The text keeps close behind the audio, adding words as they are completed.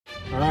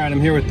right,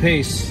 I'm here with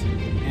Pace,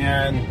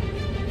 and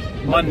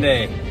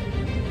Monday.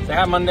 Say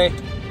hi, Monday.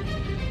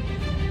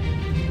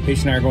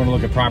 Pace and I are going to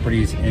look at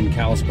properties in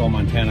Kalispell,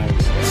 Montana.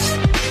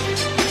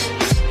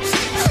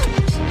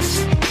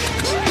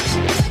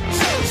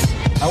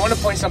 I want to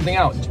point something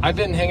out. I've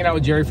been hanging out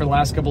with Jerry for the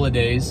last couple of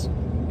days,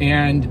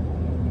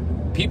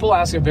 and people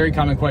ask a very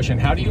common question: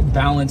 how do you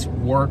balance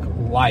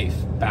work-life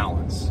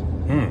balance?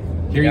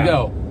 Here you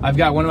go. I've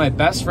got one of my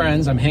best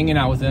friends. I'm hanging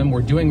out with him.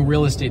 We're doing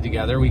real estate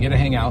together. We get to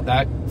hang out.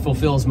 That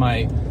fulfills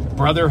my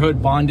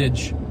brotherhood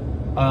bondage,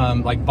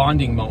 like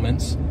bonding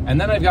moments.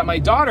 And then I've got my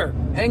daughter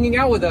hanging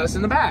out with us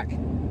in the back.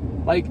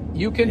 Like,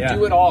 you can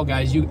do it all,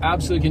 guys. You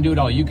absolutely can do it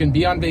all. You can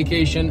be on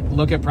vacation,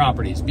 look at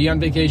properties. Be on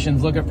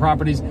vacations, look at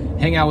properties,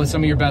 hang out with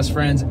some of your best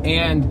friends,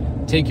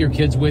 and take your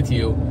kids with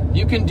you.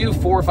 You can do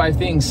 4 or 5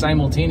 things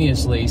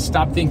simultaneously.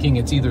 Stop thinking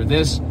it's either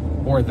this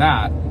or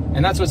that.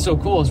 And that's what's so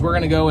cool is we're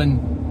going to go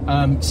and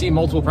see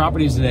multiple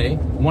properties today.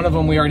 One of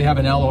them we already have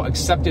an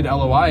accepted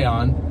LOI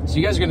on. So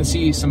you guys are going to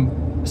see some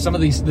of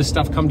this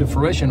stuff come to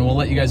fruition. We'll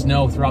let you guys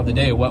know throughout the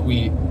day what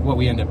we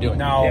end up doing.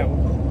 Now,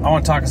 I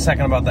want to talk a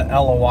second about the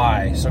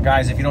LOI. So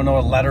guys, if you don't know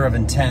a letter of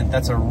intent,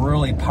 that's a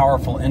really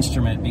powerful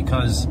instrument,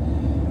 because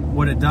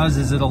what it does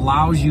is it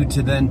allows you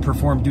to then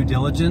perform due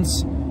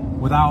diligence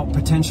without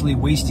potentially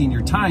wasting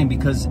your time.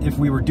 Because if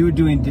we were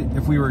doing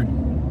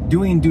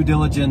due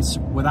diligence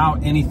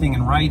without anything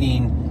in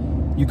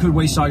writing, you could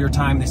waste all your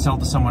time. They sell it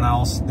to someone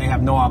else. They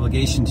have no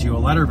obligation to you. A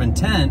letter of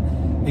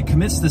intent, it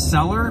commits the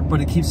seller, but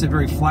it keeps it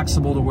very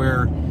flexible to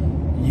where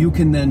you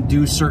can then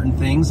do certain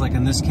things, like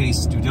in this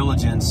case, due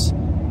diligence,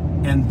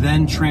 and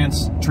then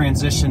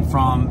transition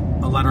from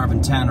a letter of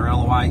intent or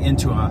LOI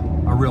into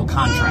a real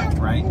contract,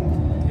 right?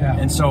 Yeah.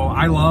 And so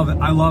I love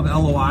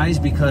LOIs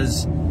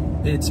because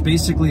it's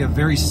basically a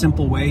very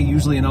simple way.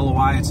 Usually an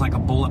LOI, it's like a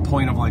bullet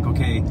point of like,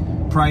 okay,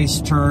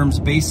 price, terms,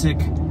 basic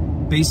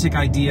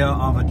idea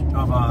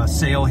of a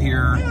sale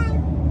here.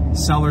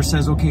 Seller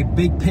says, okay,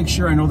 big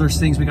picture, I know there's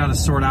things we got to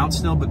sort out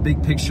still, but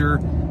big picture,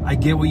 I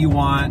get what you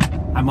want.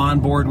 I'm on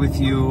board with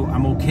you.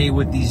 I'm okay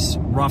with these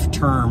rough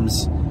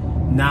terms.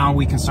 Now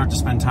we can start to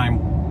spend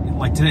time,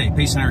 like today,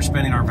 Pace and I are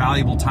spending our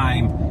valuable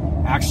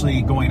time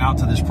actually going out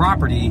to this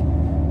property.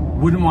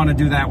 Wouldn't want to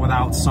do that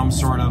without some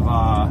sort of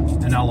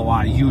an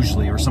LOI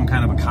usually, or some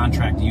kind of a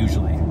contract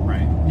usually,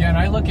 right? Yeah, and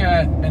I look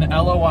at an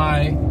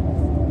LOI,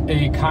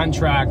 a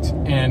contract,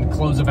 and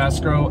close of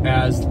escrow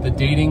as the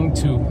dating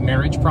to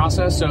marriage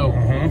process. So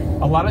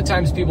a lot of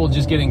times people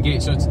just get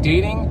engaged. So it's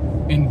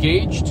dating,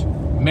 engaged,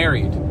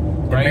 married,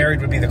 right?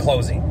 Married would be the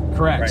closing.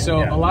 Correct. Right,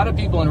 so a lot of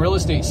people in real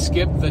estate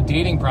skip the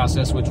dating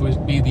process, which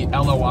would be the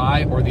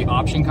LOI or the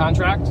option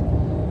contract,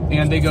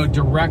 and they go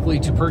directly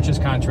to purchase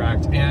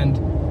contract. And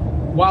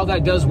while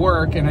that does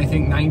work, and I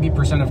think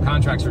 90% of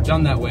contracts are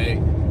done that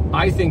way,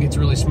 I think it's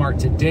really smart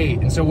to date.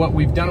 And so what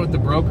we've done with the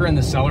broker and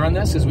the seller on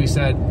this is we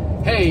said,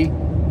 hey,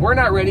 we're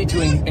not ready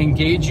to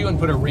engage you and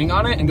put a ring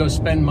on it and go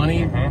spend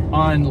money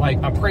on like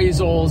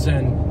appraisals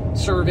and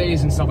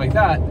surveys and stuff like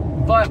that,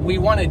 but we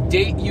want to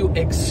date you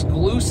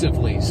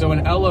exclusively. So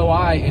an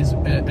LOI is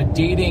a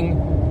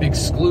dating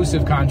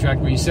exclusive contract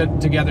where you sit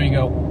together and you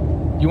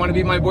go, you want to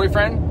be my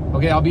boyfriend?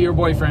 Okay, I'll be your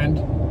boyfriend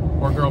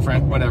or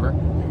girlfriend, whatever.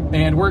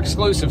 And we're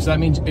exclusive. So that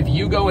means if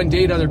you go and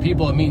date other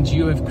people, it means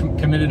you have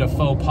committed a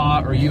faux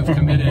pas, or you've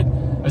committed,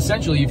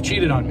 essentially, you've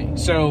cheated on me.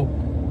 So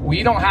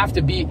we don't have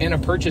to be in a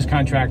purchase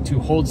contract to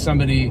hold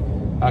somebody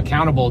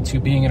accountable to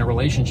being in a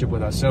relationship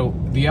with us. So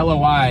the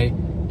LOI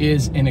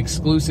is an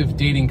exclusive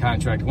dating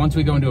contract. Once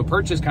we go into a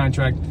purchase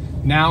contract,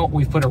 now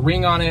we've put a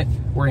ring on it,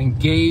 we're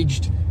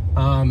engaged.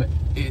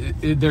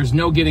 There's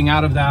no getting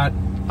out of that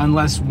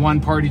unless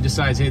one party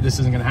decides, hey, this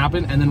isn't gonna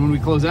happen. And then when we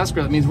close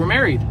escrow, that means we're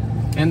married.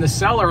 And the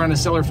seller on a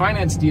seller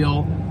finance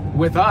deal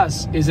with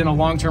us is in a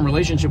long-term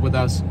relationship with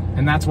us.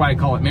 And that's why I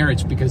call it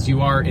marriage, because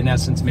you are in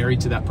essence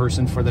married to that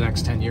person for the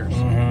next 10 years.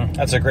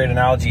 That's a great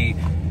analogy.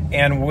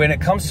 And when it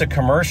comes to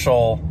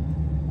commercial,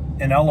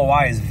 an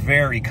LOI is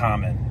very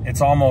common. It's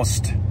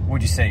almost,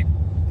 would you say,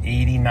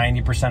 80,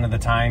 90% of the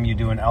time you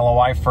do an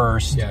LOI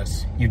first.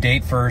 Yes. You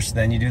date first,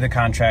 then you do the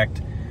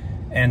contract.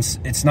 And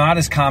it's not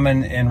as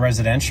common in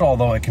residential,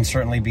 although it can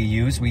certainly be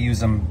used. We use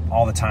them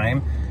all the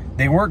time.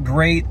 They work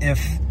great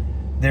if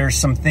there's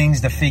some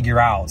things to figure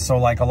out. So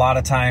like a lot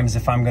of times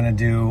if I'm gonna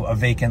do a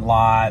vacant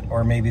lot,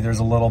 or maybe there's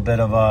a little bit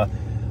of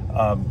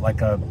like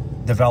a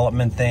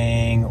development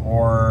thing,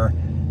 or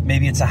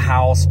maybe it's a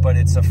house, but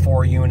it's a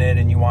 4-unit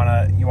and you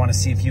wanna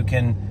see if you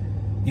can,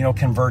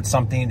 convert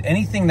something.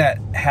 Anything that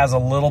has a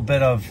little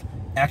bit of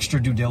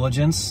extra due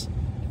diligence,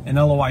 an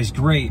LOI is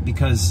great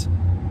because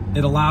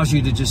it allows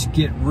you to just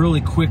get really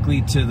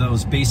quickly to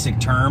those basic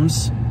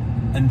terms,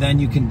 and then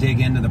you can dig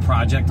into the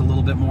project a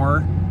little bit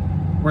more.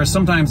 Whereas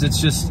sometimes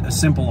it's just a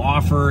simple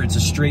offer, it's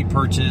a straight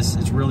purchase,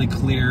 it's really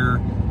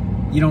clear.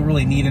 You don't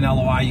really need an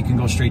LOI, you can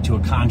go straight to a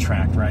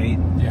contract, right?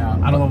 Yeah.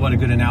 I don't know what a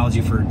good analogy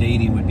for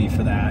dating would be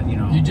for that,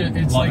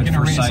 it's like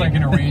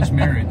an arranged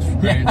marriage,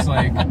 right? It's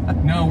like,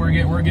 no,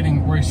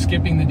 we're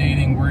skipping the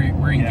dating,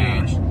 we're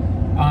engaged.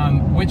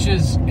 Which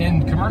is,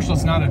 in commercial,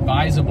 it's not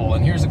advisable.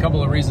 And here's a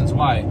couple of reasons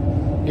why.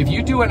 if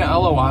you do an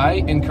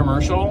LOI in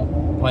commercial,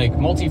 like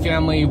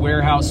multifamily,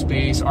 warehouse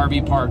space,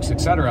 RV parks,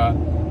 etc.,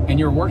 and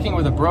you're working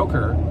with a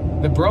broker,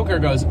 the broker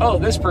goes, oh,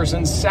 this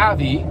person's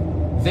savvy.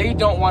 They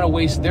don't want to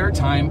waste their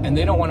time, and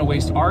they don't want to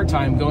waste our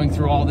time going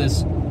through all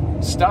this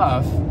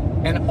stuff.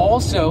 And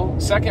also,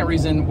 second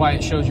reason why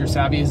it shows you're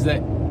savvy is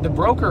that the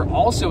broker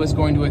also is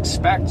going to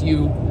expect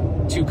you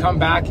to come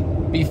back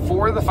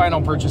before the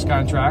final purchase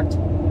contract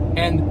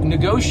and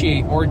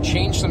negotiate or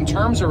change some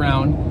terms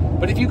around.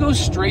 But if you go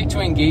straight to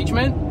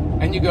engagement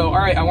and you go, all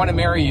right, I want to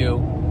marry you,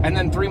 and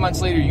then 3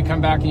 months later you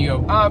come back and you go,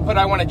 but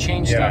I want to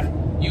change stuff,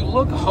 you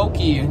look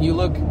hokey and you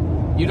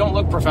don't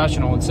look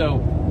professional. And so,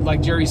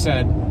 like Jerry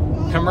said,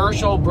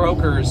 commercial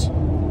brokers,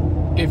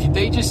 if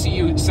they just see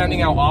you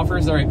sending out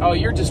offers, they're like, oh,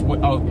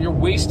 you're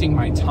wasting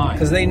my time.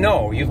 Because they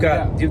know you've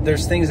got,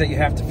 there's things that you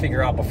have to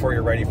figure out before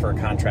you're ready for a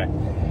contract.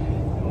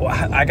 Well,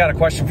 I got a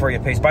question for you,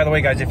 Pace. By the way,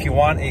 guys, if you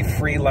want a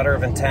free letter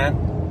of intent,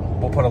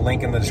 we'll put a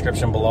link in the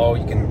description below.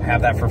 You can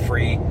have that for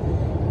free.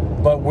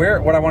 But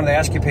what I wanted to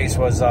ask you, Pace,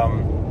 was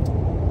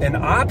an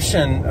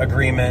option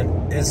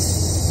agreement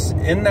is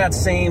in the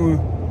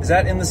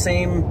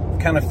same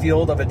kind of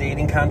field of a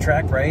dating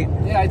contract, right?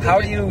 Yeah. I think how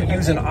do you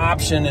use an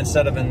option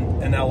instead of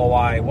an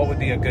LOI? What would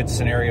be a good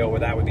scenario where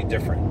that would be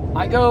different?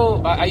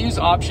 I use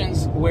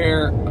options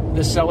where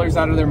the seller's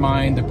out of their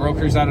mind, the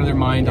broker's out of their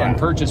mind on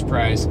purchase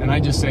price, and I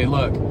just say,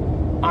 look,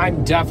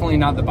 I'm definitely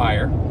not the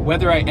buyer.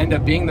 Whether I end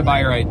up being the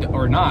buyer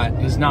or not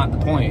is not the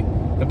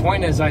point. The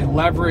point is I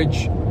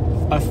leverage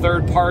a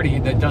third party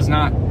that does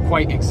not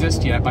quite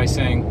exist yet by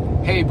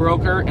saying, hey,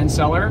 broker and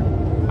seller,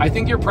 I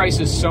think your price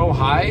is so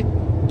high,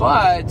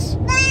 but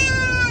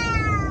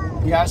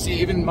yeah, see,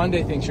 even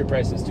Monday thinks your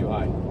price is too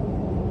high.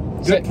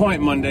 Good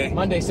point, Monday.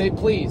 Monday, say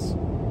please.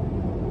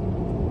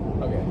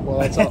 Okay, well,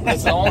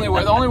 that's the only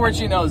word. The only word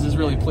she knows is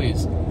really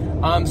please.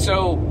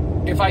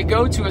 So if I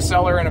go to a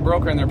seller and a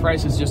broker and their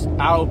price is just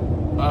out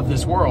of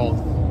this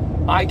world,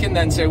 I can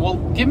then say, well,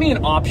 give me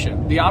an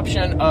option. The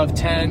option of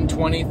 10,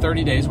 20,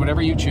 30 days,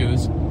 whatever you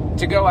choose,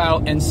 to go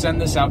out and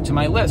send this out to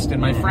my list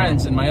and my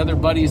friends and my other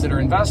buddies that are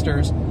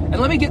investors, and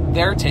let me get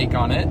their take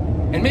on it.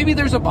 And maybe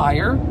there's a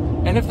buyer,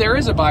 and if there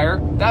is a buyer,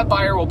 that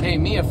buyer will pay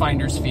me a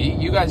finder's fee.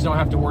 You guys don't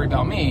have to worry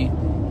about me.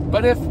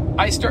 But if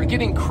I start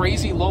getting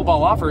crazy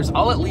lowball offers,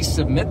 I'll at least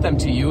submit them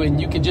to you,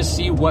 and you can just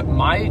see what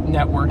my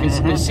network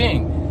is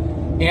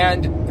seeing.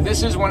 And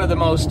this is one of the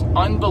most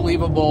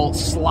unbelievable,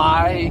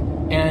 sly,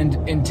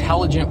 and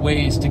intelligent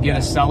ways to get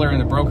a seller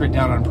and the broker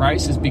down on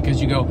price is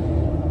because you go,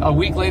 a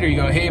week later, you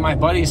go, hey, my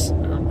buddies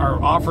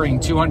are offering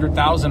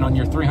 $200,000 on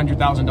your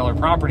 $300,000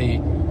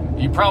 property.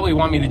 You probably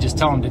want me to just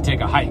tell them to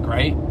take a hike,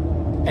 right?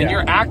 And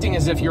you're acting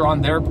as if you're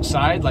on their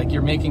side, like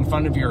you're making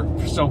fun of your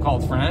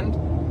so-called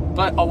friend.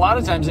 But a lot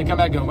of times they come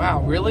back and go,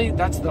 wow, really?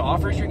 That's the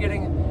offers you're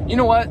getting? You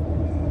know what?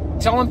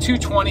 Tell them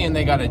 220 and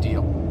they got a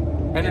deal.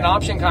 And an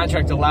option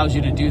contract allows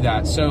you to do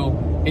that.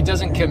 So it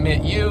doesn't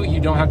commit you. You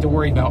don't have to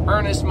worry about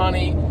earnest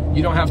money.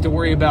 You don't have to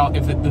worry about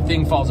if the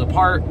thing falls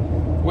apart,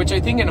 which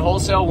I think in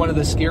wholesale, one of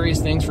the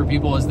scariest things for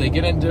people is they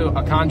get into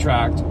a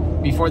contract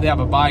before they have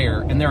a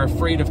buyer and they're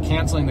afraid of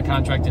canceling the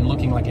contract and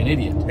looking like an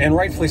idiot. And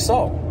rightfully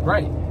so.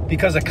 Right.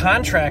 Because a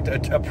contract,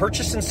 a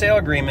purchase and sale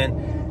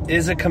agreement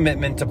is a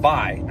commitment to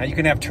buy. Now you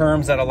can have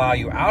terms that allow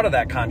you out of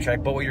that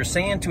contract, but what you're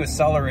saying to a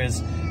seller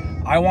is,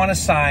 I want to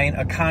sign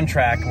a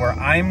contract where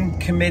I'm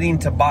committing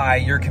to buy,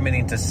 you're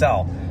committing to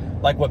sell.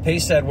 Like what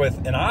Pace said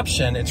with an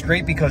option, it's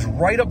great because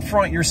right up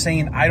front you're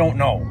saying, I don't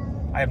know.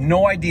 I have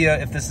no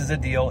idea if this is a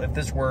deal, if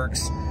this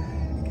works.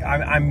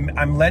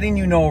 I'm letting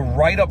you know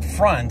right up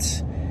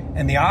front,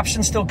 and the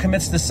option still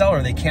commits the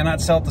seller. They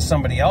cannot sell it to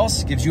somebody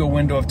else. Gives you a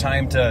window of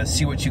time to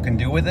see what you can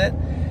do with it.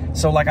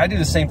 So like I do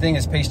the same thing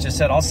as Pace just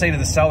said. I'll say to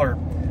the seller,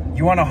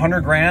 you want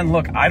 100 grand?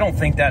 Look, I don't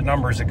think that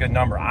number is a good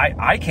number.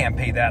 I can't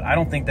pay that. I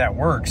don't think that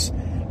works.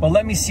 But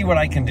let me see what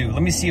I can do.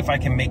 Let me see if I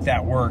can make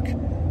that work.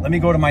 Let me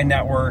go to my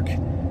network,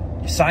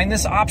 sign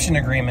this option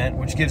agreement,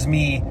 which gives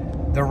me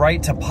the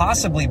right to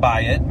possibly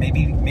buy it.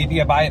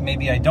 Maybe I buy it,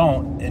 maybe I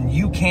don't, and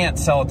you can't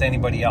sell it to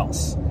anybody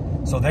else.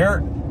 So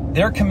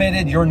they're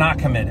committed, you're not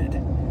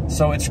committed.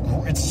 So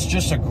it's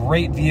just a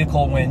great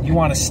vehicle when you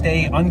want to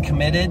stay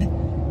uncommitted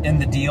in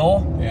the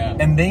deal,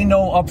 and they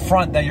know up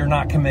front that you're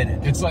not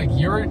committed. It's like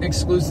you're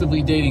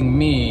exclusively dating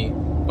me,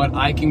 but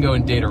I can go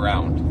and date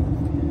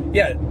around.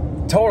 Yeah,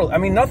 totally. I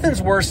mean,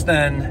 nothing's worse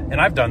than,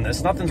 and I've done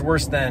this, nothing's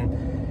worse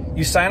than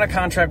you sign a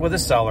contract with a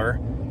seller,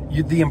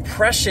 the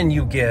impression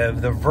you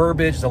give, the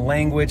verbiage, the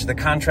language, the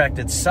contract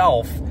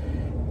itself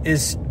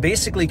is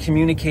basically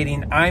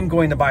communicating, I'm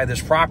going to buy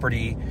this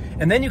property,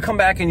 and then you come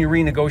back and you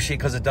renegotiate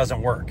because it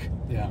doesn't work.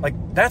 Yeah. Like,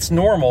 that's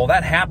normal,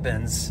 that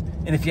happens,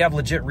 and if you have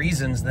legit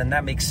reasons, then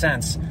that makes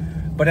sense.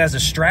 But as a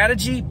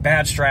strategy,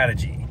 bad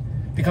strategy.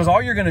 Because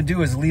all you're gonna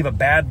do is leave a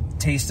bad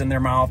taste in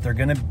their mouth. They're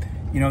gonna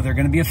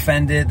be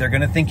offended, they're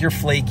gonna think you're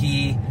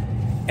flaky,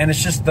 and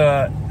it's just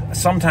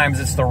sometimes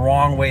it's the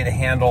wrong way to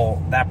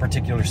handle that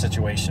particular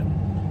situation.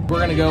 We're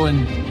going to go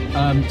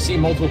and see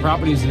multiple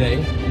properties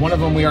today. One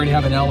of them we already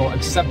have an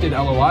accepted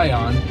LOI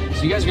on.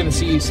 So you guys are going to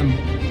see some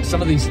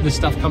some of this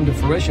stuff come to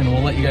fruition,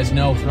 we'll let you guys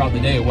know throughout the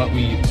day what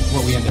we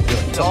end up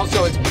doing. So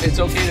also, it's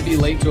okay to be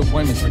late to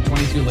appointments. We're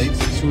 22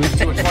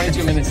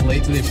 minutes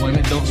late to the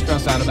appointment. Don't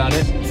stress out about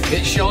it.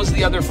 It shows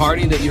the other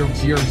party that you're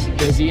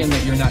busy and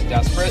that you're not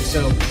desperate.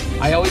 So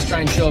I always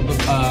try and show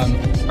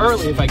up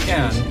early if I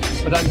can.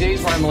 But on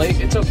days where I'm late,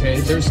 it's okay.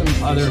 There's some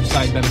other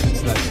side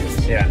benefits to that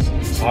too. Yeah,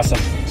 awesome.